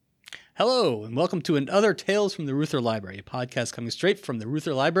Hello, and welcome to another Tales from the Reuther Library, a podcast coming straight from the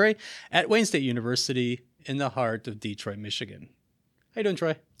Reuther Library at Wayne State University in the heart of Detroit, Michigan. How you doing,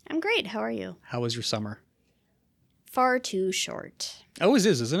 Troy? I'm great. How are you? How was your summer? Far too short. Always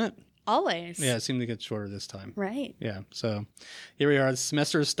is, isn't it? Always. Yeah, it seemed to get shorter this time. Right. Yeah, so here we are. The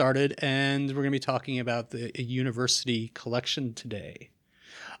semester has started, and we're going to be talking about the university collection today.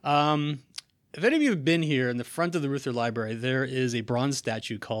 If any of you have been here in the front of the Reuther Library, there is a bronze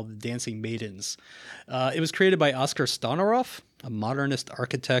statue called the Dancing Maidens. It was created by Oskar Stahneroth, a modernist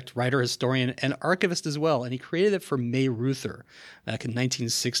architect, writer, historian, and archivist as well. And he created it for May Reuther back in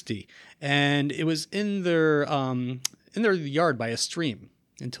 1960. And it was in their yard by a stream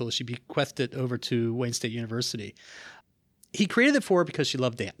until she bequeathed it over to Wayne State University. He created it for her because she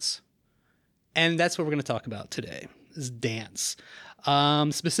loved dance. And that's what we're going to talk about today, is dance.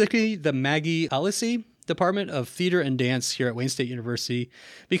 Specifically the Maggie Alesi Department of Theater and Dance here at Wayne State University,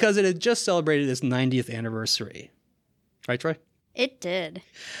 because it had just celebrated its 90th anniversary. Right, Troy? It did.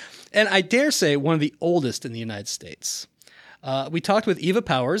 And I dare say one of the oldest in the United States. We talked with Eva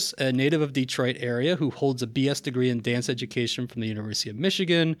Powers, a native of Detroit area who holds a BS degree in dance education from the University of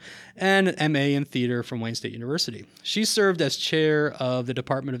Michigan and an MA in theater from Wayne State University. She served as chair of the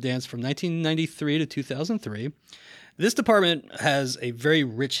Department of Dance from 1993 to 2003. This department has a very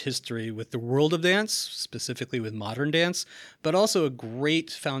rich history with the world of dance, specifically with modern dance, but also a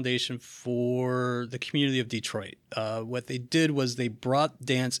great foundation for the community of Detroit. What they did was they brought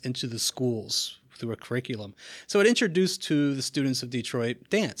dance into the schools through a curriculum. So it introduced to the students of Detroit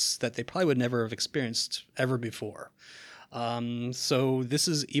dance that they probably would never have experienced ever before. So this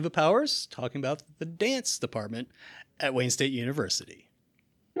is Eva Powers talking about the dance department at Wayne State University.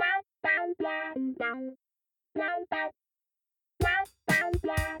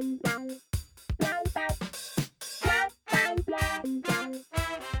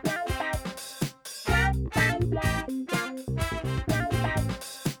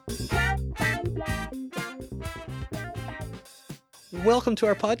 Welcome to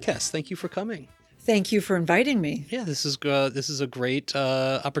our podcast. Thank you for coming. Thank you for inviting me. Yeah, this is a great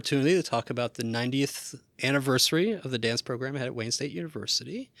opportunity to talk about the 90th anniversary of the dance program at Wayne State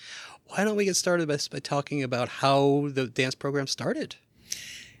University. Why don't we get started by talking about how the dance program started?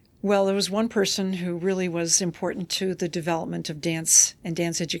 Well, there was one person who really was important to the development of dance and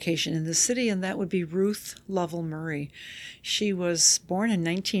dance education in the city, and that would be Ruth Lovell Murray. She was born in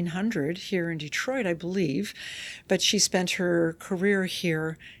 1900 here in Detroit, I believe, but she spent her career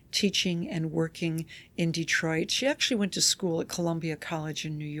here teaching and working in Detroit. She actually went to school at Columbia College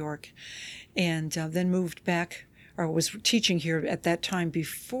in New York and then moved back, or was teaching here at that time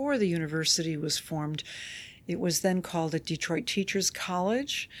before the university was formed. It was then called a Detroit Teachers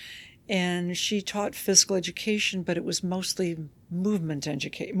College, and she taught physical education, but it was mostly movement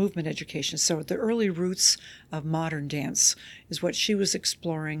education. So the early roots of modern dance is what she was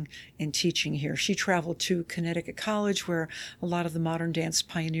exploring and teaching here. She traveled to Connecticut College, where a lot of the modern dance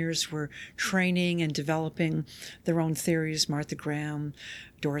pioneers were training and developing their own theories, Martha Graham,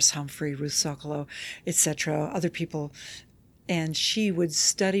 Doris Humphrey, Ruth Sokolow, etc., other people. And she would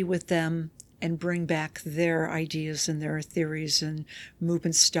study with them and bring back their ideas and their theories and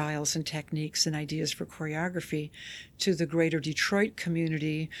movement styles and techniques and ideas for choreography to the greater Detroit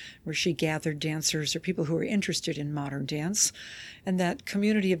community, where she gathered dancers or people who were interested in modern dance. And that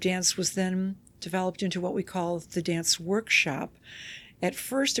community of dance was then developed into what we call the Dance Workshop. At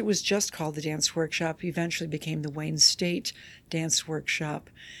first, it was just called the Dance Workshop, eventually became the Wayne State Dance Workshop.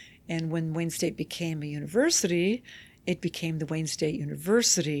 And when Wayne State became a university, it became the Wayne State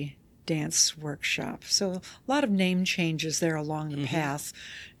University Dance Workshop. So a lot of name changes there along the path.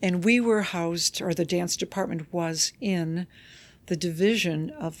 And we were housed, or the dance department was in the Division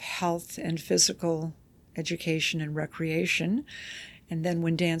of Health and Physical Education and Recreation. And then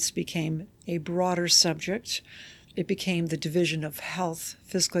when dance became a broader subject, it became the Division of Health,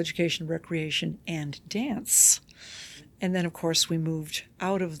 Physical Education, Recreation, and Dance. And then, of course, we moved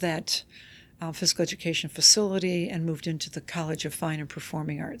out of that physical education facility and moved into the College of Fine and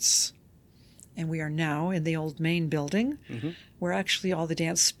Performing Arts. And we are now in the Old Main building, where actually all the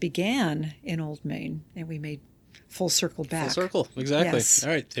dance began in Old Main, and we made full circle back. Full circle, exactly. Yes. All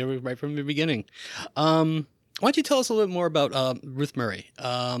right, there we right from the beginning. Why don't you tell us a little bit more about Ruth Murray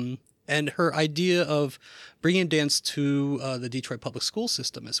and her idea of bringing dance to the Detroit public school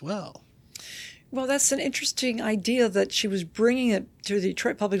system as well? Well, that's an interesting idea that she was bringing it to the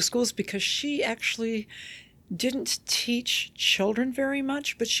Detroit Public Schools, because she actually didn't teach children very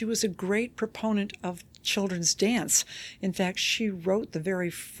much, but she was a great proponent of children's dance. In fact, she wrote the very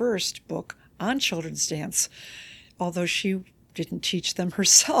first book on children's dance, although she didn't teach them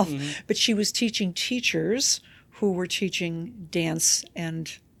herself, Mm-hmm. but she was teaching teachers who were teaching dance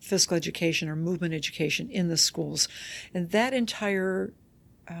and physical education or movement education in the schools. And that entire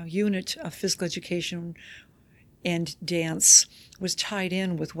unit of physical education and dance was tied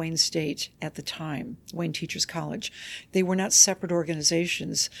in with Wayne State at the time, Wayne Teachers College. They were not separate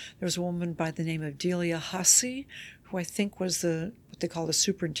organizations. There was a woman by the name of Delia Hussey, who I think was what they call the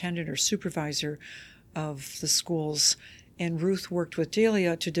superintendent or supervisor of the schools. And Ruth worked with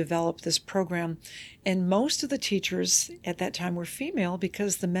Delia to develop this program. And most of the teachers at that time were female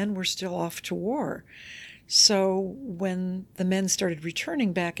because the men were still off to war. So when the men started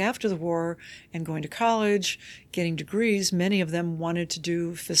returning back after the war and going to college, getting degrees, many of them wanted to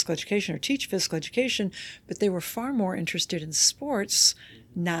do physical education or teach physical education, but they were far more interested in sports,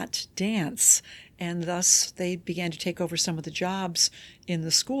 not dance. And thus they began to take over some of the jobs in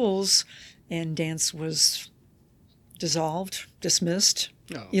the schools, and dance was dissolved, dismissed,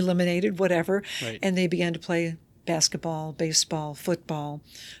 eliminated, whatever. Right. And they began to play basketball, baseball, football,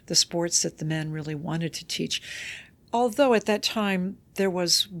 the sports that the men really wanted to teach. Although at that time there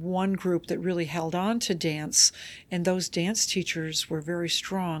was one group that really held on to dance, and those dance teachers were very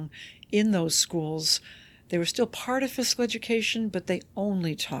strong in those schools. They were still part of physical education, but they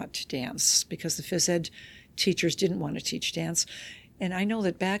only taught dance because the phys ed teachers didn't want to teach dance. And I know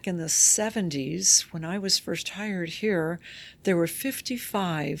that back in the 70s, when I was first hired here, there were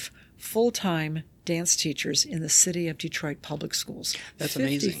 55 full-time dance teachers in the city of Detroit public schools. That's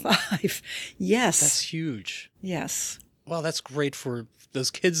amazing. 55. Yes. That's huge. Yes. Well, that's great for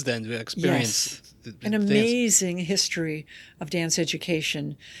those kids then to experience An dance. amazing history of dance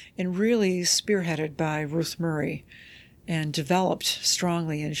education, and really spearheaded by Ruth Murray and developed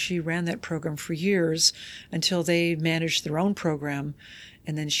strongly. And she ran that program for years until they managed their own program.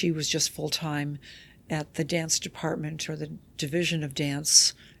 And then she was just full-time at the dance department or the division of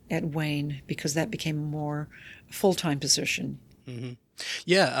dance at Wayne, because that became a more full-time position. Mm-hmm.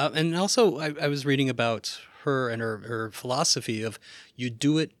 Yeah, and also I was reading about her and her philosophy of you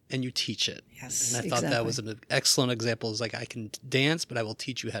do it and you teach it. Yes, and I thought that was an excellent example. It's like, I can dance, but I will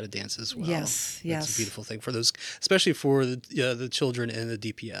teach you how to dance as well. Yes, yes. That's a beautiful thing for those, especially for the children in the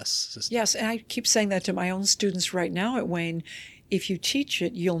DPS system. Yes, and I keep saying that to my own students right now at Wayne. If you teach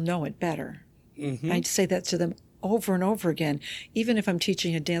it, you'll know it better. Mm-hmm. I say that to them over and over again. Even if I'm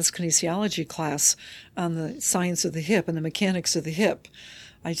teaching a dance kinesiology class on the science of the hip and the mechanics of the hip,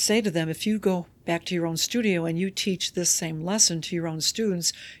 I say to them, if you go back to your own studio and you teach this same lesson to your own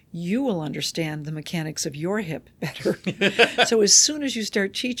students, you will understand the mechanics of your hip better. So as soon as you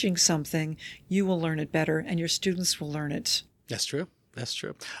start teaching something, you will learn it better and your students will learn it. That's true. That's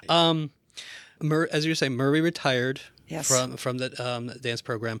true. As you say, Murray retired. Yes. From the dance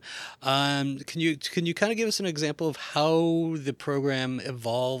program. Can you kind of give us an example of how the program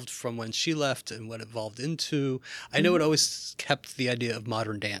evolved from when she left and what it evolved into? I know it always kept the idea of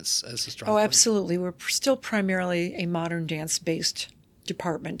modern dance as a strong point. Absolutely. We're still primarily a modern dance-based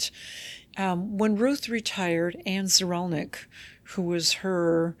department. When Ruth retired, Ann Zarelnik, who was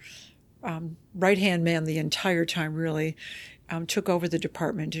her right-hand man the entire time, really, took over the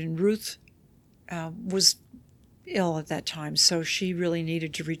department. And Ruth was ill at that time, so she really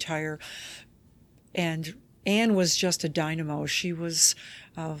needed to retire. And Anne was just a dynamo. She was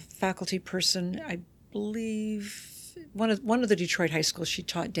a faculty person, I believe, one of the Detroit high schools. She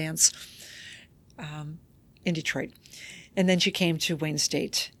taught dance in Detroit. And then she came to Wayne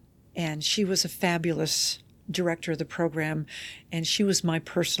State, and she was a fabulous director of the program, and she was my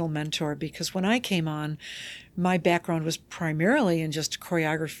personal mentor, because when I came on, my background was primarily in just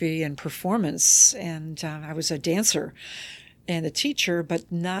choreography and performance, and I was a dancer and a teacher,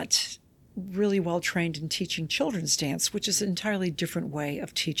 but not really well trained in teaching children's dance, which is an entirely different way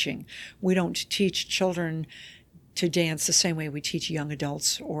of teaching. We don't teach children to dance the same way we teach young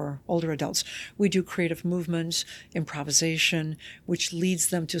adults or older adults. We do creative movement, improvisation, which leads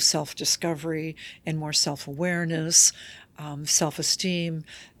them to self-discovery and more self-awareness, self-esteem,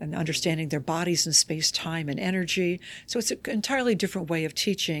 and understanding their bodies in space, time, and energy. So it's an entirely different way of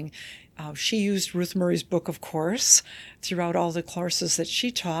teaching. She used Ruth Murray's book, of course, throughout all the courses that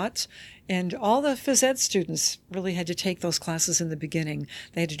she taught. And all the phys ed students really had to take those classes in the beginning.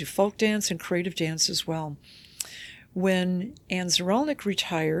 They had to do folk dance and creative dance as well. When Ann Zarelnik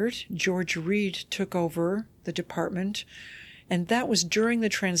retired, Georgia Reed took over the department, and that was during the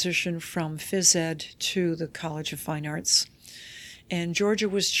transition from phys ed to the College of Fine Arts. And Georgia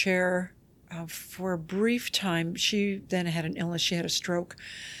was chair for a brief time. She then had an illness. She had a stroke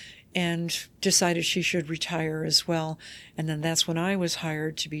and decided she should retire as well. And then that's when I was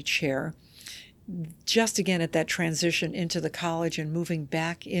hired to be chair. just again at that transition into the college and moving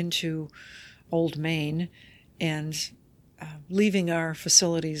back into Old Main and leaving our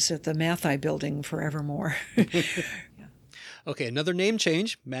facilities at the Mathai building forevermore. Okay, another name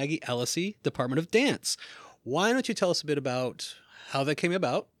change, Maggie Ellisy, Department of Dance. Why don't you tell us a bit about how that came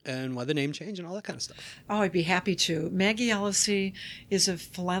about and why the name change and all that kind of stuff? Oh, I'd be happy to. Maggie Ellisy is a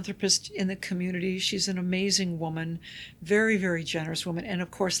philanthropist in the community. She's an amazing woman, very, very generous woman, and of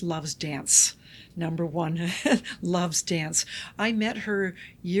course loves dance. Number one, loves dance. I met her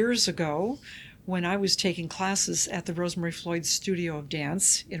years ago when I was taking classes at the Rosemary Floyd Studio of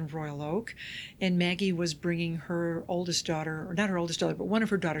Dance in Royal Oak, and Maggie was bringing her oldest daughter, or not her oldest daughter, but one of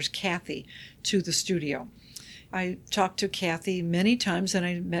her daughters, Kathy, to the studio. I talked to Kathy many times, and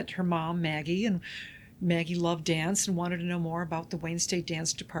I met her mom, Maggie, and Maggie loved dance and wanted to know more about the Wayne State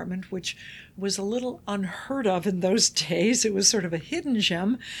Dance Department, which was a little unheard of in those days. It was sort of a hidden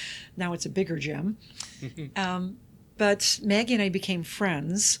gem. Now it's a bigger gem. But Maggie and I became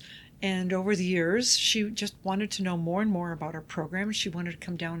friends, and over the years, she just wanted to know more and more about our program. She wanted to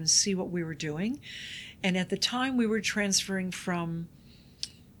come down and see what we were doing. And at the time, we were transferring from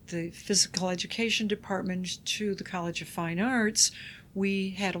the physical education department to the College of Fine Arts.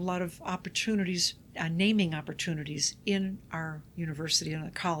 We had a lot of opportunities, naming opportunities in our university and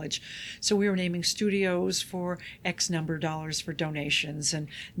the college. So we were naming studios for X number of dollars for donations and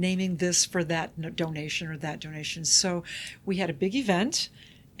naming this for that donation or that donation. So we had a big event,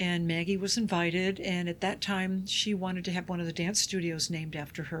 and Maggie was invited, and at that time she wanted to have one of the dance studios named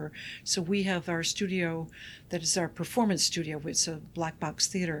after her. So we have our studio that is our performance studio. It's a black box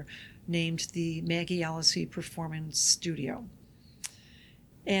theater named the Maggie Ellisy Performance Studio.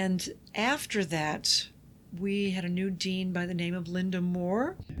 And after that, we had a new dean by the name of Linda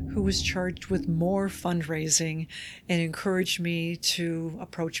Moore, who was charged with more fundraising and encouraged me to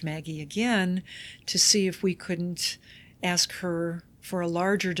approach Maggie again to see if we couldn't ask her for a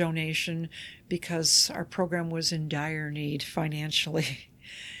larger donation because our program was in dire need financially.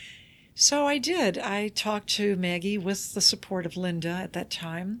 So I did. I talked to Maggie with the support of Linda at that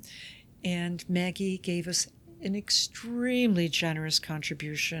time, and Maggie gave us an extremely generous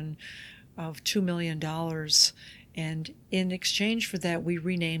contribution of $2 million. And in exchange for that, we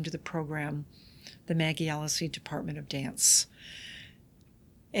renamed the program the Maggie Ellisy Department of Dance.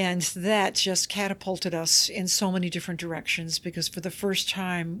 And that just catapulted us in so many different directions because for the first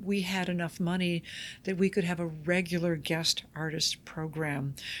time, we had enough money that we could have a regular guest artist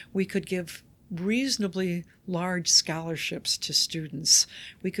program. We could give reasonably large scholarships to students.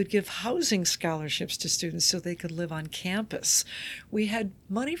 We could give housing scholarships to students so they could live on campus. We had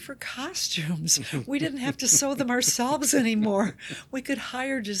money for costumes. We didn't have to sew them ourselves anymore. We could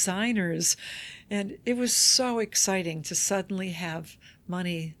hire designers. And it was so exciting to suddenly have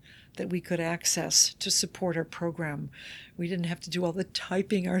money that we could access to support our program. We didn't have to do all the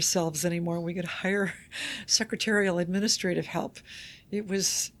typing ourselves anymore. We could hire secretarial administrative help. It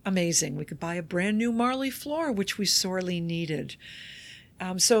was amazing. We could buy a brand new Marley floor, which we sorely needed.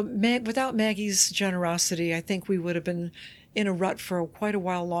 Without Maggie's generosity, I think we would have been in a rut for quite a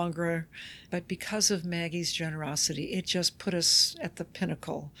while longer. But because of Maggie's generosity, it just put us at the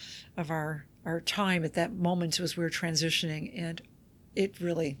pinnacle of our time at that moment as we were transitioning, and it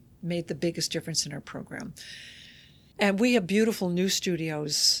really made the biggest difference in our program. And we have beautiful new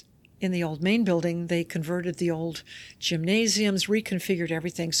studios in the old main building. They converted the old gymnasiums, reconfigured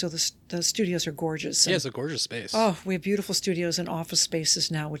everything, so the studios are gorgeous. Yeah, it's a gorgeous space. Oh, we have beautiful studios and office spaces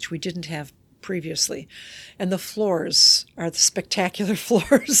now, which we didn't have previously. And the floors are the spectacular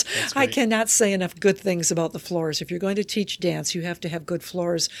floors. I cannot say enough good things about the floors. If you're going to teach dance, you have to have good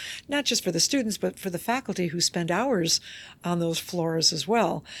floors, not just for the students, but for the faculty who spend hours on those floors as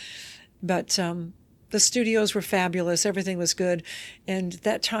well. But the studios were fabulous. Everything was good. And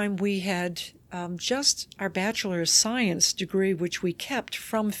that time we had just our Bachelor of Science degree, which we kept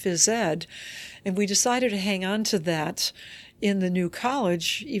from phys ed. And we decided to hang on to that in the new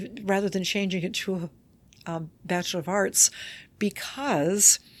college, rather than changing it to a Bachelor of Arts,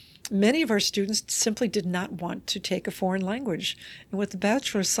 because many of our students simply did not want to take a foreign language. And with the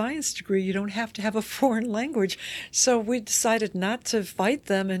Bachelor of Science degree, you don't have to have a foreign language. So we decided not to fight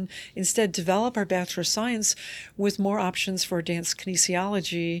them and instead develop our Bachelor of Science with more options for dance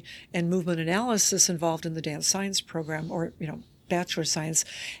kinesiology and movement analysis involved in the dance science program, or, Bachelor of Science.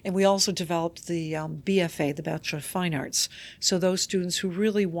 And we also developed the BFA, the Bachelor of Fine Arts. So those students who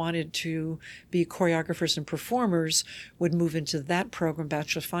really wanted to be choreographers and performers would move into that program,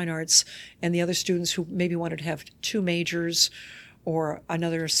 Bachelor of Fine Arts. And the other students who maybe wanted to have two majors or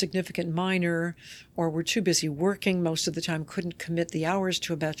another significant minor, or were too busy working most of the time, couldn't commit the hours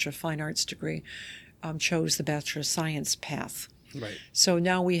to a Bachelor of Fine Arts degree, chose the Bachelor of Science path. Right. So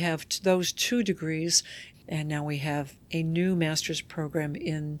now we have those 2 degrees, and now we have a new master's program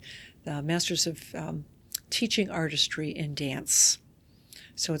in the Masters of Teaching Artistry in Dance.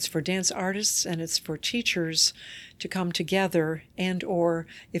 So it's for dance artists and it's for teachers to come together, and or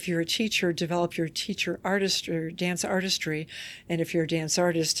if you're a teacher, develop your teacher artist or dance artistry, and if you're a dance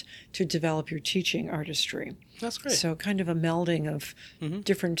artist, to develop your teaching artistry. That's great. So kind of a melding of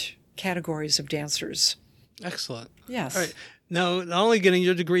different categories of dancers. Excellent. Yes. All right. Now, not only getting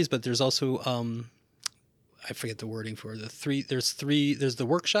your degrees, but there's also I forget the wording for the 3. There's the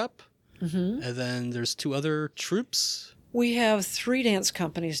workshop, and then there's 2 other troupes. We have 3 dance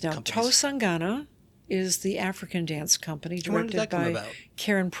companies now. Companies. Tosangana is the African dance company When did directed that come by about?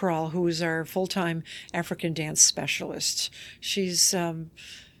 Karen Peral, who is our full-time African dance specialist. She's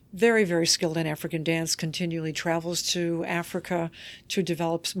very, very skilled in African dance, continually travels to Africa to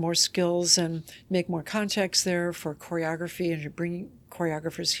develop more skills and make more contacts there for choreography and to bring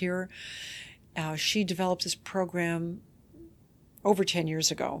choreographers here. She developed this program over 10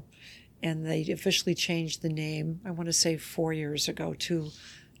 years ago, and they officially changed the name, I want to say 4 years ago, to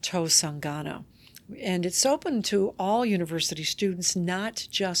Tosangana. And it's open to all university students, not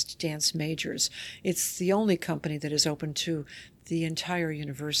just dance majors. It's the only company that is open to the entire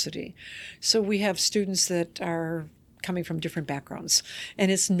university. So we have students that are coming from different backgrounds.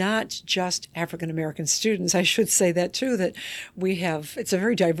 And it's not just African American students. I should say that too, that it's a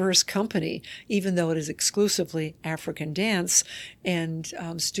very diverse company, even though it is exclusively African dance. And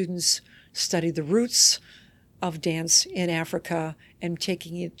students study the roots of dance in Africa and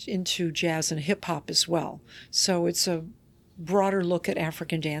taking it into jazz and hip hop as well. So it's a broader look at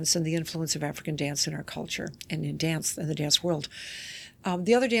African dance and the influence of African dance in our culture and in dance, in the dance world.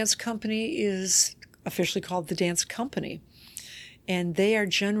 The other dance company is officially called the Dance Company, and they are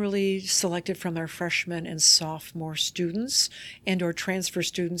generally selected from our freshman and sophomore students and or transfer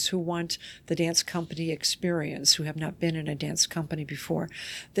students who want the dance company experience, who have not been in a dance company before.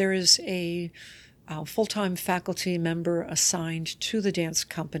 There is a full-time faculty member assigned to the dance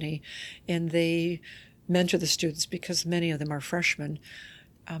company, and they mentor the students because many of them are freshmen.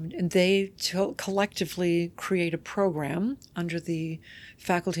 And they collectively create a program under the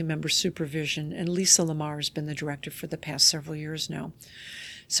faculty member supervision, and Lisa Lamar has been the director for the past several years now.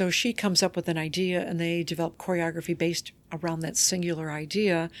 So she comes up with an idea, and they develop choreography based around that singular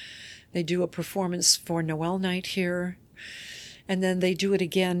idea. They do a performance for Noel Night here, and then they do it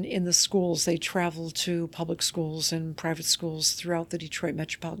again in the schools. They travel to public schools and private schools throughout the Detroit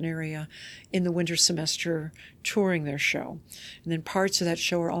metropolitan area in the winter semester, touring their show. And then parts of that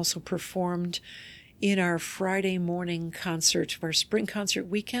show are also performed in our Friday morning concert, our spring concert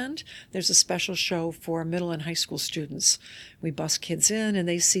weekend. There's a special show for middle and high school students. We bus kids in, and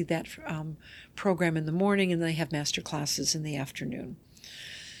they see that program in the morning, and they have master classes in the afternoon.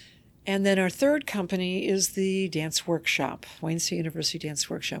 And then our third company is the Dance Workshop, Wayne State University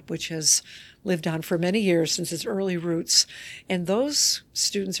Dance Workshop, which has lived on for many years since its early roots. And those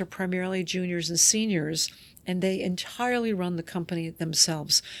students are primarily juniors and seniors, and they entirely run the company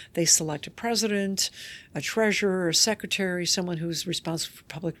themselves. They select a president, a treasurer, a secretary, someone who's responsible for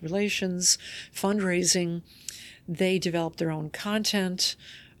public relations, fundraising. They develop their own content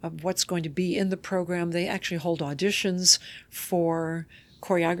of what's going to be in the program. They actually hold auditions for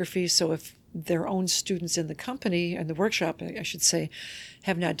choreography. So if their own students in the company, and the workshop, I should say,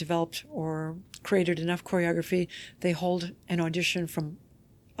 have not developed or created enough choreography, they hold an audition from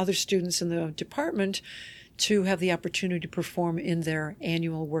other students in the department to have the opportunity to perform in their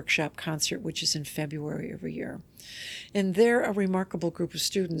annual workshop concert, which is in February every year. And they're a remarkable group of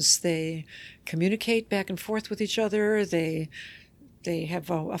students. They communicate back and forth with each other. They have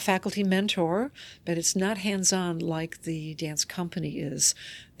a faculty mentor, but it's not hands-on like the dance company is.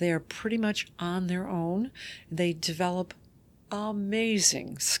 They are pretty much on their own. They develop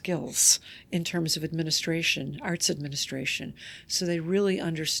amazing skills in terms of administration, arts administration. So they really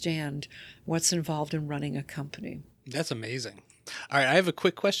understand what's involved in running a company. That's amazing. All right, I have a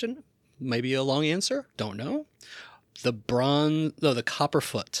quick question. Maybe a long answer. Don't know. The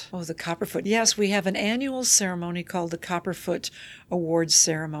Copperfoot. Oh, the Copperfoot. Yes, we have an annual ceremony called the Copperfoot Awards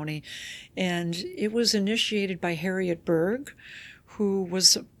Ceremony. And it was initiated by Harriet Berg, who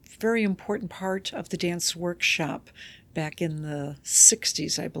was a very important part of the dance workshop back in the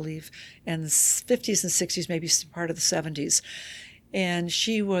 60s, I believe, and the 50s and 60s, maybe part of the 70s. And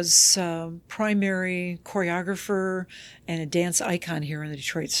she was a primary choreographer and a dance icon here in the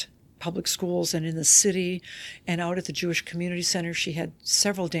Detroit public schools and in the city and out at the Jewish Community Center. She had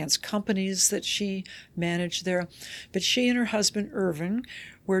several dance companies that she managed there. But she and her husband, Irvin,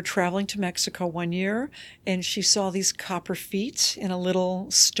 were traveling to Mexico one year, and she saw these copper feet in a little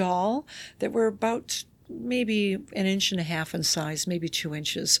stall that were about maybe 1.5 inches in size, maybe 2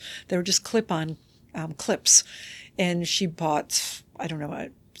 inches. They were just clip-on clips. And she bought, I don't know,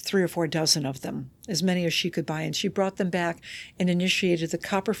 3 or 4 dozen of them, as many as she could buy. And she brought them back and initiated the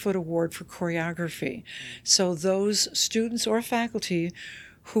Copperfoot Award for Choreography. So those students or faculty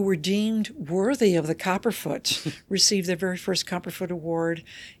who were deemed worthy of the Copperfoot received their very first Copperfoot Award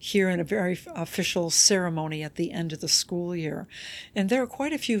here in a very official ceremony at the end of the school year. And there are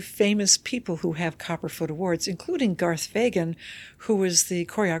quite a few famous people who have Copperfoot Awards, including Garth Fagan, who was the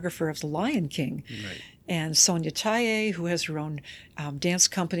choreographer of The Lion King. Right. And Sonia Taye, who has her own dance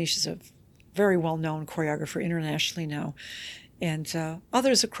company. She's a very well-known choreographer internationally now. And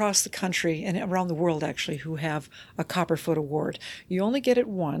others across the country and around the world, actually, who have a Copperfoot Award. You only get it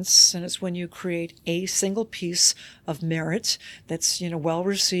once, and it's when you create a single piece of merit that's,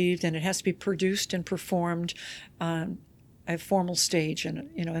 well-received, and it has to be produced and performed on a formal stage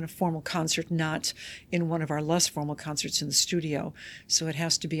and, in a formal concert, not in one of our less formal concerts in the studio. So it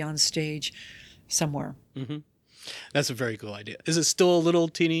has to be on stage somewhere. Mm-hmm. That's a very cool idea. Is it still a little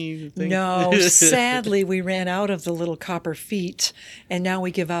teeny thing? No, sadly, we ran out of the little copper feet, and now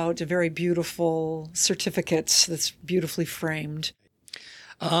we give out a very beautiful certificates that's beautifully framed.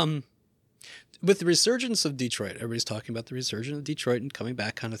 With the resurgence of Detroit, everybody's talking about the resurgence of Detroit and coming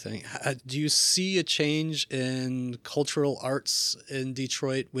back kind of thing. Do you see a change in cultural arts in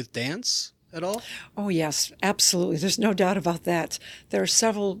Detroit with dance at all? Oh, yes, absolutely. There's no doubt about that. There are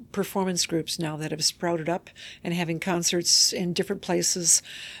several performance groups now that have sprouted up and having concerts in different places.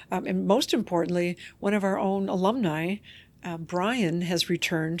 And most importantly, one of our own alumni, Brian, has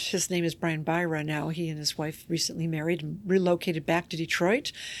returned. His name is Brian Byra now. He and his wife recently married and relocated back to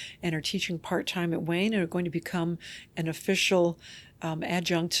Detroit and are teaching part-time at Wayne and are going to become an official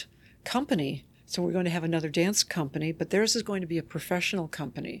adjunct company. So we're going to have another dance company, but theirs is going to be a professional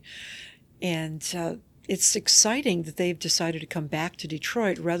company. And it's exciting that they've decided to come back to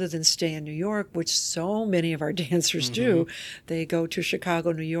Detroit rather than stay in New York, which so many of our dancers do. They go to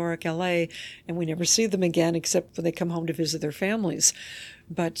Chicago, New York, LA, and we never see them again except when they come home to visit their families.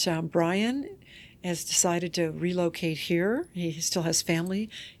 But Brian has decided to relocate here. He still has family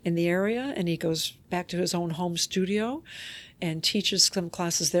in the area, and he goes back to his own home studio and teaches some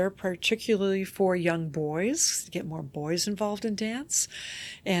classes there, particularly for young boys, to get more boys involved in dance.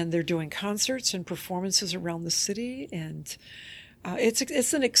 And they're doing concerts and performances around the city, and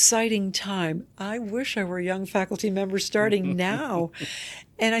it's an exciting time. I wish I were a young faculty member starting now.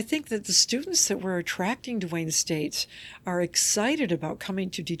 And I think that the students that we're attracting to Wayne State are excited about coming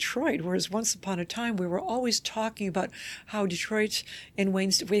to Detroit, whereas once upon a time we were always talking about how Detroit and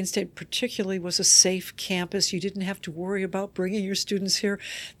Wayne State particularly was a safe campus. You didn't have to worry about bringing your students here.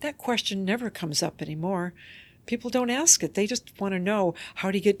 That question never comes up anymore. People don't ask it. They just want to know,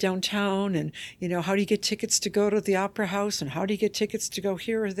 how do you get downtown, and how do you get tickets to go to the Opera House, and how do you get tickets to go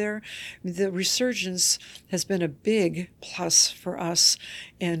here or there. The resurgence has been a big plus for us,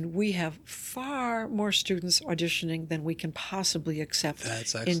 and we have far more students auditioning than we can possibly accept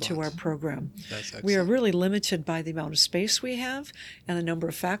into our program. That's excellent. We are really limited by the amount of space we have and the number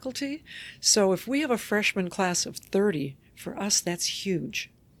of faculty. So if we have a freshman class of 30, for us that's huge.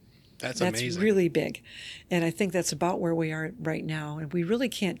 That's amazing. Really big. And I think that's about where we are right now. And we really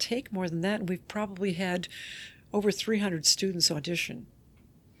can't take more than that. And we've probably had over 300 students audition.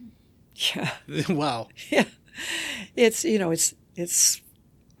 Yeah. Wow. Yeah. It's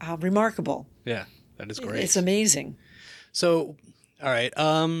remarkable. Yeah, that is great. It's amazing. So, all right.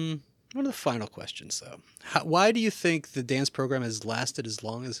 One of the final questions, though. Why do you think the dance program has lasted as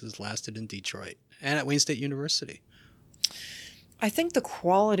long as it has lasted in Detroit and at Wayne State University? I think the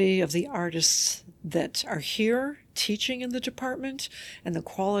quality of the artists that are here teaching in the department, and the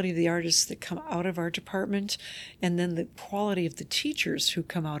quality of the artists that come out of our department, and then the quality of the teachers who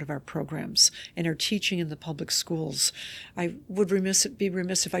come out of our programs and are teaching in the public schools. I would be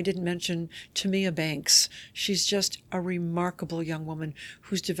remiss if I didn't mention Tamia Banks. She's just a remarkable young woman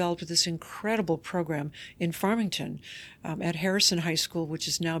who's developed this incredible program in Farmington at Harrison High School, which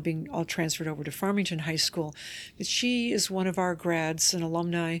is now being all transferred over to Farmington High School. She is one of our grads, an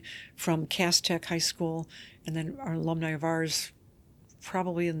alumni from Cass Tech High School, and then our alumni of ours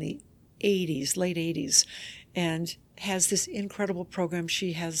probably in the 80s, late 80s, and has this incredible program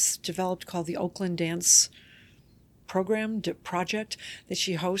she has developed called the Oakland Dance project that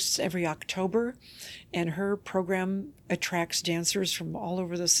she hosts every October. And her program attracts dancers from all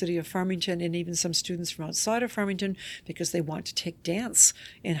over the city of Farmington and even some students from outside of Farmington because they want to take dance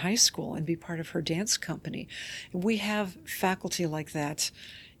in high school and be part of her dance company. And we have faculty like that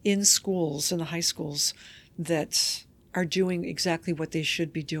in schools, in the high schools, that are doing exactly what they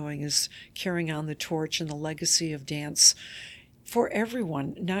should be doing, is carrying on the torch and the legacy of dance for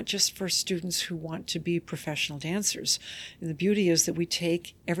everyone, not just for students who want to be professional dancers. And the beauty is that we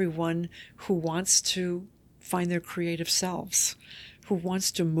take everyone who wants to find their creative selves, who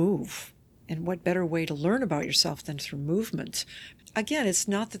wants to move. And what better way to learn about yourself than through movement? Again, it's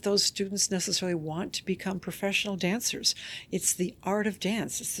not that those students necessarily want to become professional dancers. It's the art of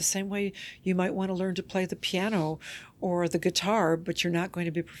dance. It's the same way you might want to learn to play the piano or the guitar, but you're not going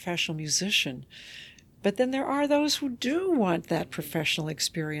to be a professional musician. But then there are those who do want that professional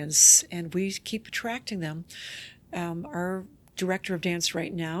experience, and we keep attracting them. Our director of dance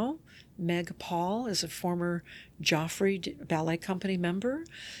right now, Meg Paul, is a former Joffrey Ballet Company member,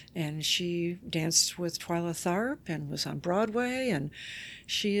 and she danced with Twyla Tharp and was on Broadway, and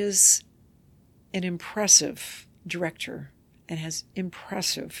she is an impressive director and has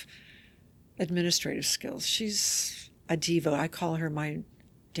impressive administrative skills. She's a diva. I call her my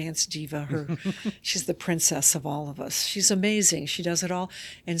dance diva. She's the princess of all of us. She's amazing. She does it all.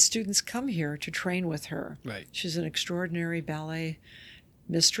 And students come here to train with her. Right. She's an extraordinary ballet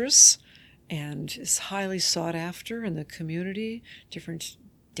mistress and is highly sought after in the community. Different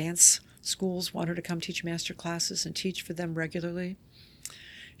dance schools want her to come teach master classes and teach for them regularly.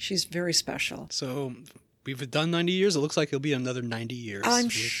 She's very special. So we've done 90 years. It looks like it'll be another 90 years. I'm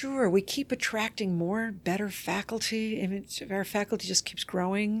sure. We keep attracting more, better faculty. I mean, our faculty just keeps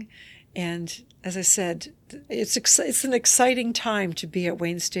growing. And as I said, it's an exciting time to be at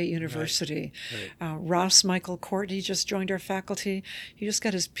Wayne State University. Right. Ross Michael Courtney just joined our faculty. He just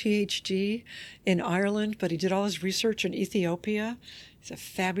got his PhD in Ireland, but he did all his research in Ethiopia. He's a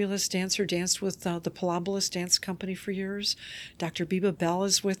fabulous dancer, danced with the Palabolas Dance Company for years. Dr. Biba Bell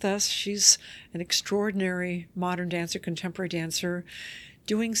is with us. She's an extraordinary modern dancer, contemporary dancer,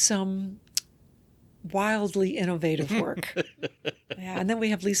 doing some wildly innovative work. Yeah, and then we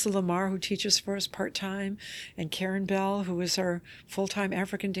have Lisa Lamar, who teaches for us part-time, and Karen Bell, who is our full-time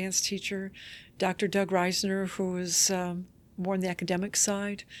African dance teacher, Dr. Doug Reisner, who is more on the academic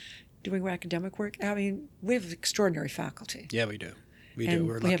side, doing academic work. I mean, we have extraordinary faculty. Yeah, we do. We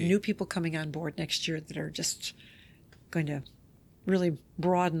have new people coming on board next year that are just going to really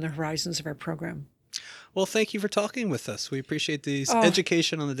broaden the horizons of our program. Well, thank you for talking with us. We appreciate the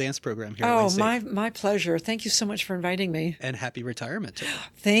education on the dance program here at Wayne State. My pleasure. Thank you so much for inviting me. And happy retirement to you.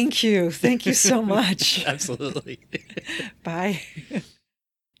 Thank you. Thank you so much. Absolutely. Bye.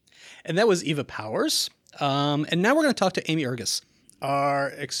 And that was Eva Powers. And now we're going to talk to Amy Ergis, our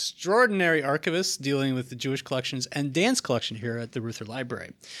extraordinary archivist dealing with the Jewish collections and dance collection here at the Reuther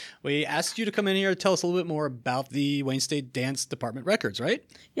Library. We asked you to come in here to tell us a little bit more about the Wayne State Dance Department records, right?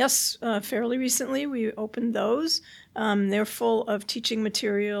 Yes, fairly recently we opened those. They're full of teaching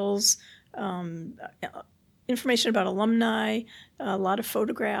materials, information about alumni, a lot of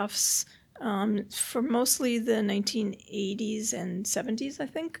photographs, for mostly the 1980s and 70s, I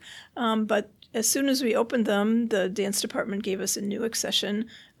think. But as soon as we opened them, the dance department gave us a new accession,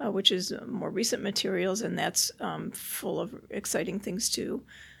 which is more recent materials, and that's full of exciting things too.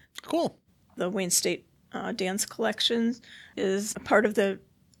 Cool. The Wayne State Dance Collection is a part of the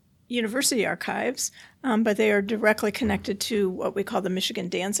university archives, but they are directly connected to what we call the Michigan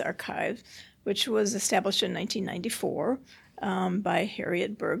Dance Archive, which was established in 1994 by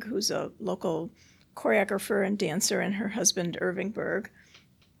Harriet Berg, who's a local choreographer and dancer, and her husband, Irving Berg.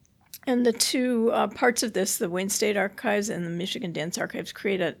 And the two parts of this, the Wayne State Archives and the Michigan Dance Archives,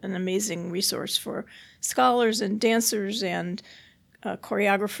 create an amazing resource for scholars and dancers and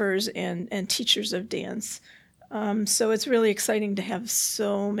choreographers and teachers of dance. So it's really exciting to have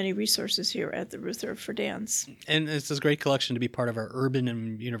so many resources here at the Reuther for dance. And it's a great collection to be part of our urban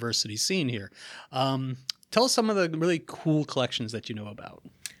and university scene here. Tell us some of the really cool collections that you know about.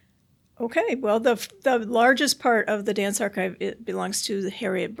 Okay, well, the largest part of the dance archive, it belongs to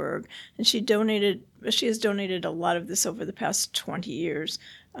Harriet Berg, and she has donated a lot of this over the past 20 years.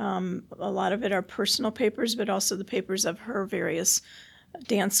 A lot of it are personal papers, but also the papers of her various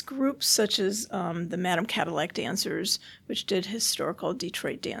dance groups, such as the Madame Cadillac Dancers, which did historical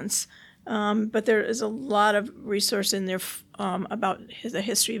Detroit dance. But there is a lot of resource in there about the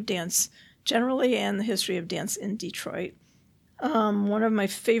history of dance generally and the history of dance in Detroit. One of my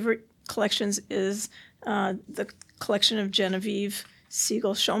favorite collections is the collection of Genevieve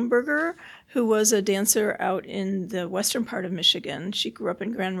Siegel Schoenberger, who was a dancer out in the western part of Michigan. She grew up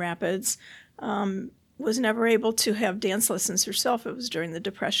in Grand Rapids, was never able to have dance lessons herself. It was during the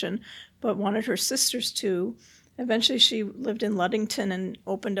Depression, but wanted her sisters to. Eventually, she lived in Ludington and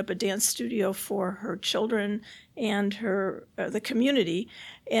opened up a dance studio for her children and her the community.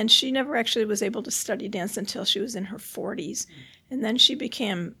 And she never actually was able to study dance until she was in her 40s. And then she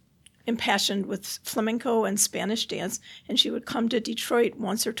became impassioned with flamenco and Spanish dance, and she would come to Detroit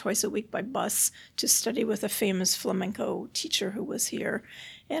once or twice a week by bus to study with a famous flamenco teacher who was here.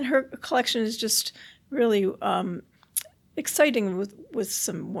 And her collection is just really exciting with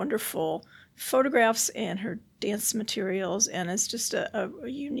some wonderful photographs and her dance materials, and it's just a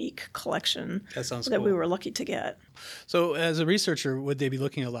unique collection That cool. We were lucky to get. So as a researcher, would they be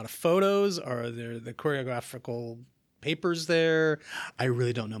looking at a lot of photos? Are there the choreographical papers there? I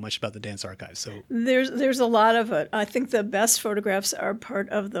really don't know much about the dance archive. So there's a lot of it. I think the best photographs are part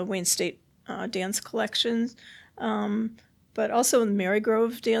of the Wayne State dance collections. But also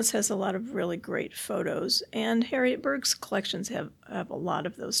Marygrove Dance has a lot of really great photos. And Harriet Berg's collections have a lot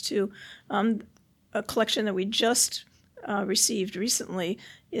of those too. A collection that we just received recently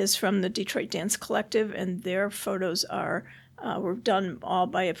is from the Detroit Dance Collective, and their photos were done all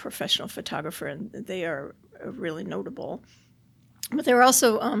by a professional photographer, and they are really notable. But there are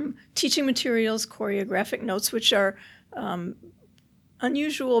also teaching materials, choreographic notes, which are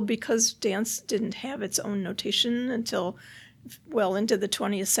unusual because dance didn't have its own notation until well into the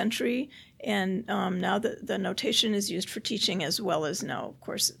 20th century, and now the notation is used for teaching as well as now, of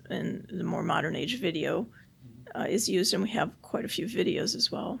course, in the more modern age video is used, and we have quite a few videos as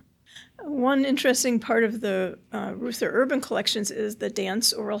well. One interesting part of the Reuther Urban collections is the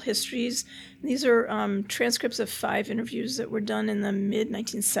dance oral histories. These are transcripts of 5 interviews that were done in the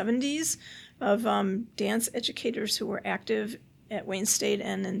mid-1970s of dance educators who were active at Wayne State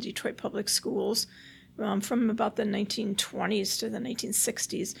and in Detroit Public Schools from about the 1920s to the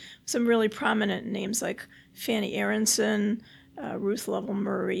 1960s. Some really prominent names like Fanny Aronson, Ruth Lovell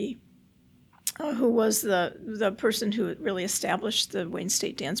Murray, who was the person who really established the Wayne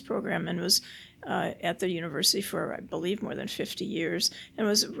State dance program and was at the university for, I believe, more than 50 years, and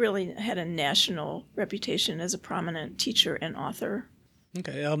had a national reputation as a prominent teacher and author.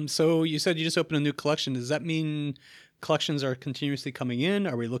 Okay, so you said you just opened a new collection. Does that mean collections are continuously coming in?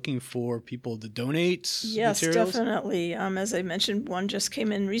 Are we looking for people to donate Yes, materials? definitely. As I mentioned, one just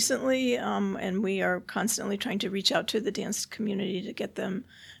came in recently, and we are constantly trying to reach out to the dance community to get them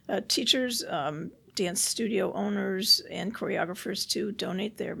teachers, dance studio owners, and choreographers to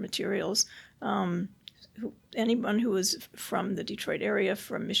donate their materials. Anyone who is from the Detroit area,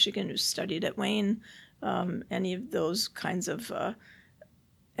 from Michigan, who studied at Wayne, any of those kinds of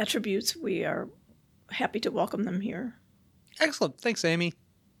attributes, we are happy to welcome them here. Excellent. Thanks, Amy.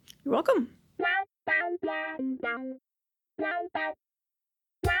 You're welcome.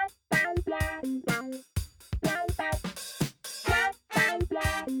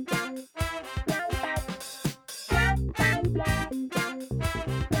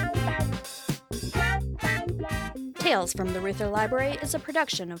 Tales from the Reuther Library is a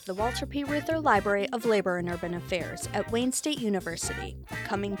production of the Walter P. Reuther Library of Labor and Urban Affairs at Wayne State University,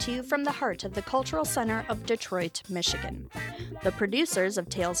 coming to you from the heart of the Cultural Center of Detroit, Michigan. The producers of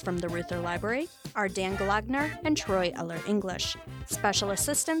Tales from the Reuther Library are Dan Glogner and Troy Eller English. Special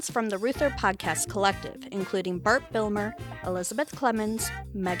assistants from the Reuther Podcast Collective, including Bart Bilmer, Elizabeth Clemens,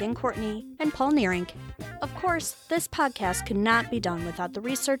 Megan Courtney, and Paul Neerink. Of course, this podcast could not be done without the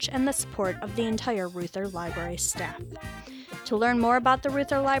research and the support of the entire Reuther Library staff. To learn more about the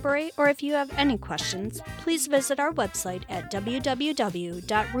Reuther Library, or if you have any questions, please visit our website at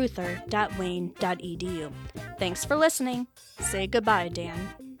www.reuther.wayne.edu. Thanks for listening. Say goodbye, Dan.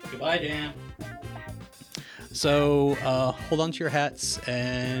 Goodbye, Dan. So hold on to your hats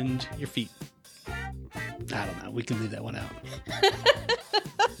and your feet. I don't know. We can leave that one out.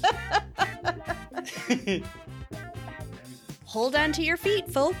 Hold on to your feet,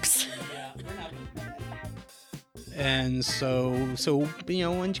 folks. And so you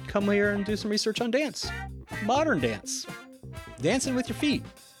know, when you come here and do some research on dance, modern dance, dancing with your feet,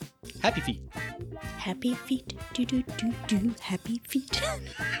 happy feet. Happy feet, do do do do, happy feet.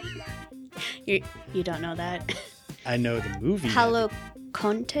 You don't know that? I know the movie. Paolo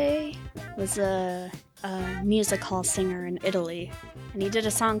Conte was a music hall singer in Italy, and he did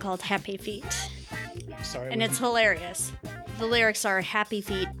a song called Happy Feet. I'm sorry. And it's hilarious. The lyrics are happy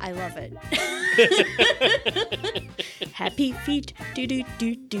feet, I love it. Happy feet, do do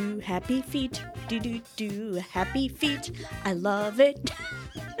do do, happy feet, do do do, happy feet, I love it.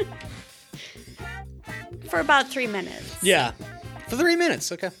 For about 3 minutes. Yeah. For 3 minutes,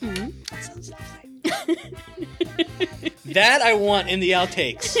 okay. That sounds lovely. That I want in the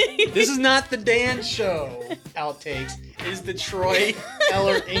outtakes. This is not the Dan Show outtakes. It is the Troy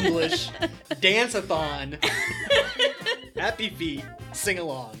Eller English Dance-a-thon. Happy feet. Sing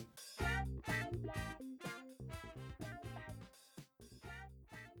along.